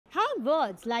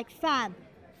words like fab,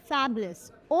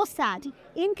 fabless, OSAT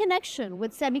in connection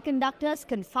with semiconductors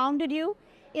confounded you?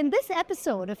 In this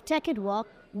episode of Tech at Work,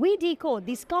 we decode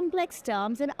these complex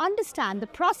terms and understand the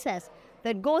process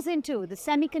that goes into the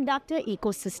semiconductor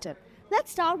ecosystem.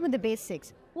 Let's start with the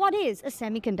basics. What is a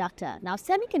semiconductor? Now,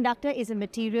 semiconductor is a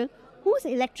material whose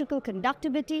electrical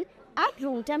conductivity at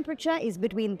room temperature is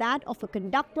between that of a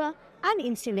conductor and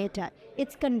insulator.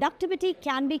 Its conductivity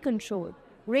can be controlled,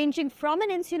 ranging from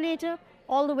an insulator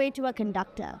all the way to a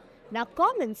conductor. Now,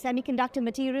 common semiconductor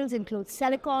materials include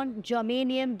silicon,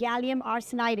 germanium, gallium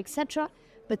arsenide, etc.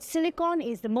 But silicon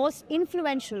is the most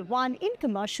influential one in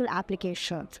commercial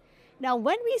applications. Now,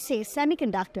 when we say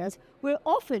semiconductors, we're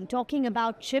often talking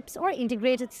about chips or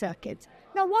integrated circuits.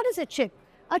 Now, what is a chip?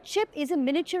 A chip is a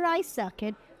miniaturized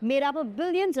circuit made up of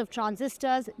billions of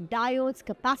transistors, diodes,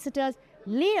 capacitors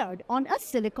layered on a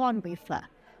silicon wafer.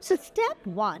 So, step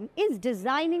one is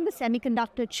designing the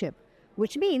semiconductor chip,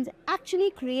 which means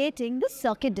actually creating the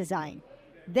circuit design.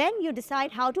 Then you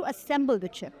decide how to assemble the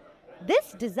chip.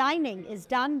 This designing is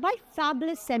done by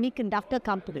fabless semiconductor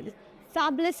companies.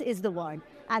 Fabless is the word,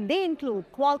 and they include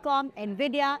Qualcomm,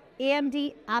 NVIDIA,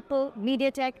 AMD, Apple,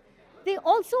 MediaTek. They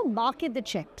also market the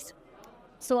chips.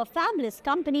 So a fabless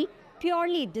company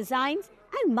purely designs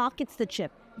and markets the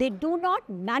chip. They do not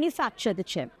manufacture the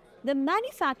chip. The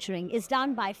manufacturing is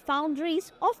done by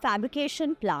foundries or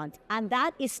fabrication plants, and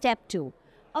that is step two.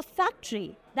 A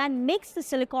factory that makes the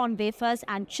silicon wafers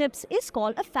and chips is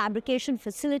called a fabrication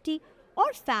facility,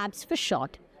 or fabs for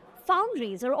short.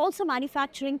 Foundries are also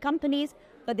manufacturing companies,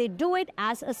 but they do it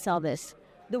as a service.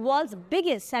 The world's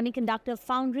biggest semiconductor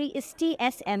foundry is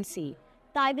TSMC,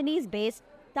 Taiwanese-based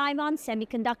Taiwan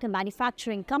Semiconductor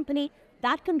Manufacturing Company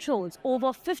that controls over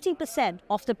 50%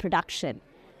 of the production.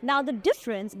 Now, the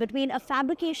difference between a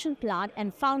fabrication plant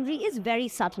and foundry is very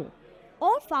subtle.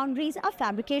 All foundries are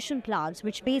fabrication plants,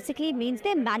 which basically means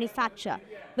they manufacture.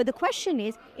 But the question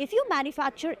is, if you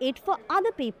manufacture it for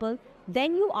other people,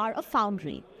 then you are a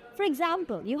foundry. For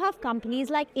example, you have companies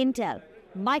like Intel,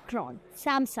 Micron,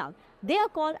 Samsung. They are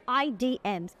called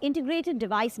IDMs, Integrated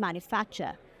Device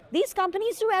Manufacturer. These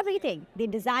companies do everything. They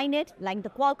design it, like the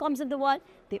Qualcomms of the world.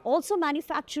 They also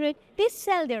manufacture it. They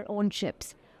sell their own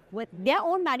chips. With their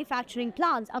own manufacturing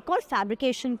plants are called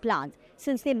fabrication plants,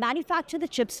 since they manufacture the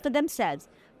chips for themselves.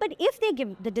 But if they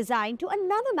give the design to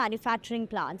another manufacturing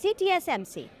plant, say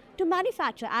TSMC, to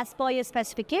manufacture as per your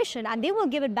specification, and they will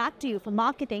give it back to you for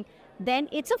marketing, then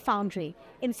it's a foundry.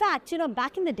 In fact,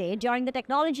 back in the day, during the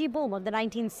technology boom of the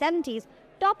 1970s,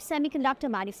 top semiconductor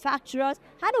manufacturers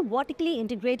had a vertically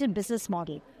integrated business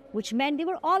model, which meant they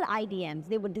were all IDMs.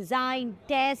 They would design,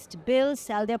 test, build,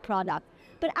 sell their product.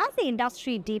 But as the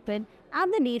industry deepened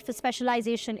and the need for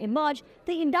specialization emerged,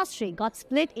 the industry got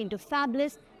split into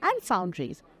fabless and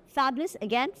foundries. Fabless,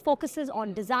 again, focuses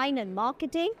on design and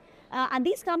marketing, and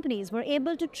these companies were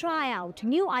able to try out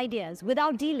new ideas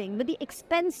without dealing with the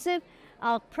expensive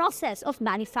process of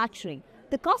manufacturing.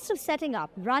 The cost of setting up,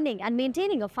 running, and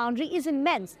maintaining a foundry is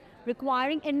immense,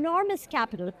 requiring enormous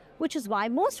capital, which is why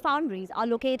most foundries are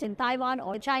located in Taiwan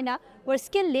or China, where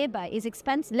skilled labor is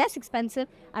less expensive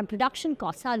and production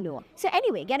costs are lower. So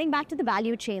anyway, getting back to the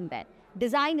value chain then.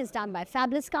 Design is done by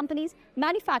fabless companies,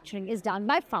 manufacturing is done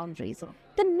by foundries.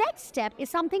 The next step is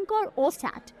something called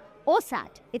OSAT.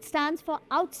 OSAT, it stands for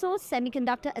Outsourced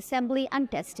Semiconductor Assembly and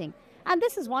Testing. And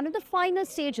this is one of the final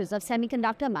stages of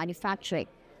semiconductor manufacturing.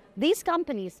 These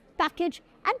companies package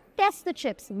and test the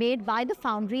chips made by the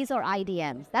foundries or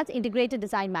IDMs. That's integrated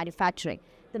design manufacturing.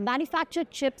 The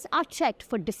manufactured chips are checked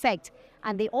for defects,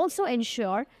 and they also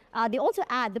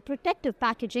add the protective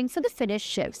packaging for the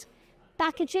finished chips.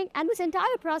 Packaging and this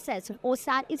entire process of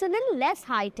OSAT is a little less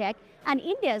high-tech, and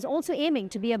India is also aiming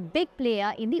to be a big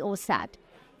player in the OSAT.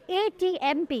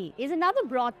 ATMP is another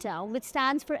broad term which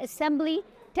stands for Assembly,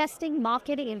 Testing,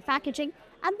 Marketing, and Packaging,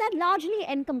 and that largely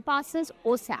encompasses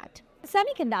OSAT.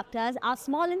 Semiconductors are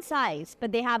small in size,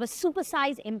 but they have a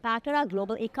supersized impact on our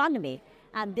global economy,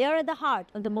 and they're at the heart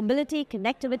of the mobility,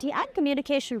 connectivity, and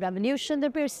communication revolution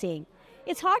that we're seeing.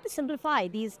 It's hard to simplify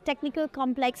these technical,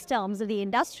 complex terms of the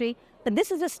industry, but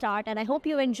this is a start, and I hope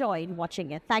you enjoyed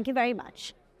watching it. Thank you very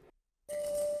much.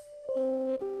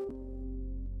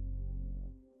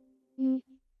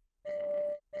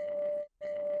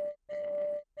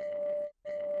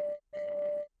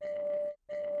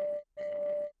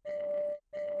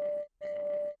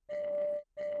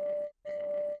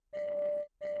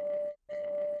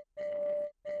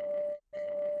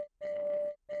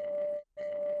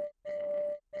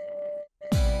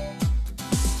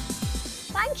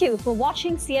 Thank you for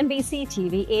watching CNBC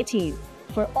TV 18.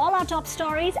 For all our top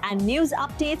stories and news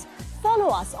updates, follow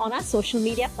us on our social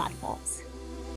media platforms.